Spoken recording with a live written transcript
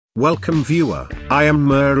Welcome viewer, I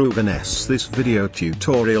am Ruben S. This video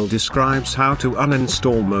tutorial describes how to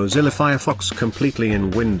uninstall Mozilla Firefox completely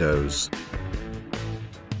in Windows.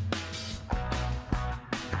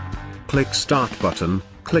 Click Start button,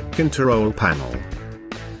 click Control panel.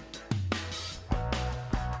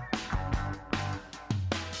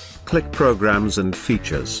 Click Programs and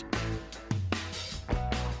Features.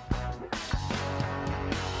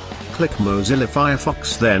 Click Mozilla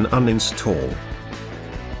Firefox, then uninstall.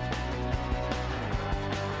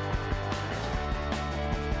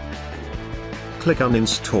 Click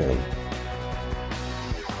Uninstall.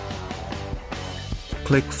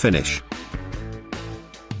 Click Finish.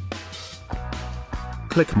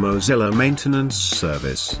 Click Mozilla Maintenance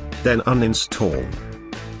Service, then uninstall.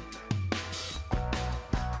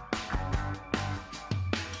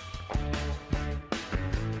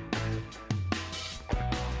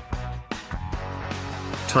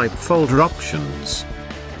 Type folder options.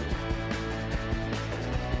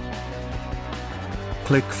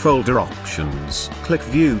 Click Folder Options, click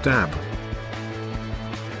View tab.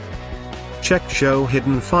 Check Show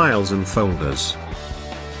Hidden Files and Folders.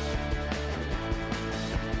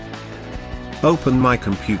 Open My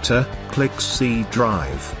Computer, click C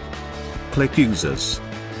Drive. Click Users.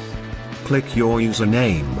 Click your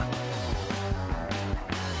username.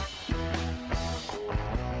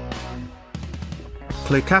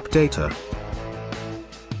 Click App Data.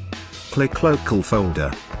 Click Local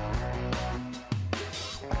Folder.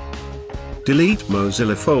 Delete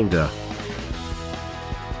Mozilla folder.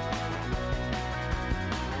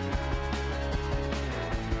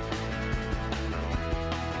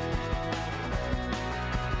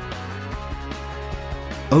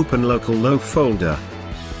 Open Local Low folder.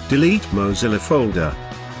 Delete Mozilla folder.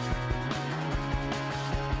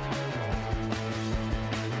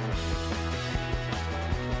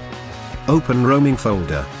 Open Roaming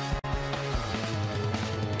folder.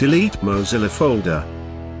 Delete Mozilla folder.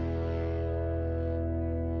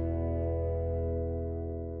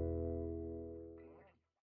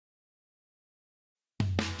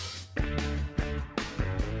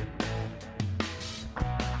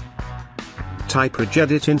 Type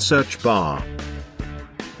regedit in search bar.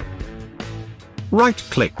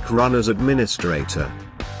 Right-click Run as administrator.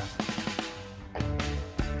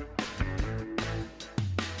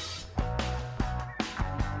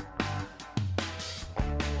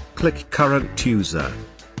 Click Current User.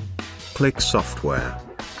 Click Software.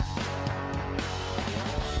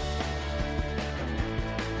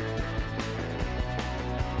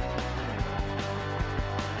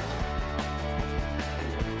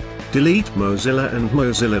 Delete Mozilla and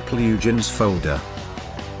Mozilla plugins folder.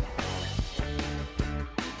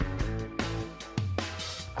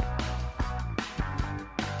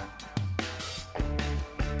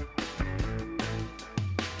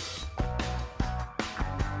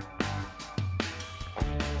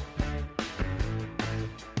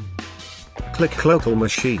 Click Local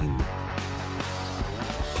Machine.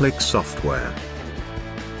 Click Software.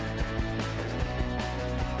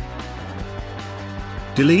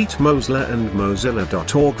 Delete Mozilla and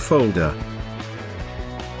Mozilla.org folder.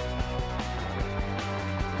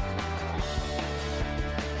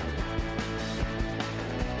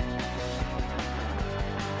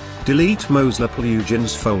 Delete Mozilla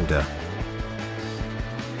plugins folder.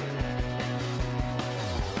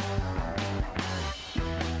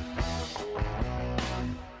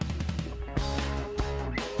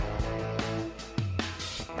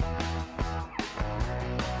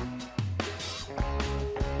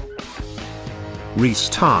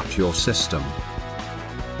 Restart your system.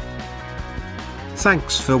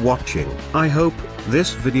 Thanks for watching. I hope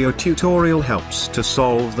this video tutorial helps to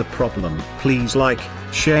solve the problem. Please like,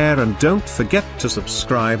 share and don't forget to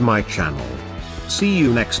subscribe my channel. See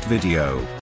you next video.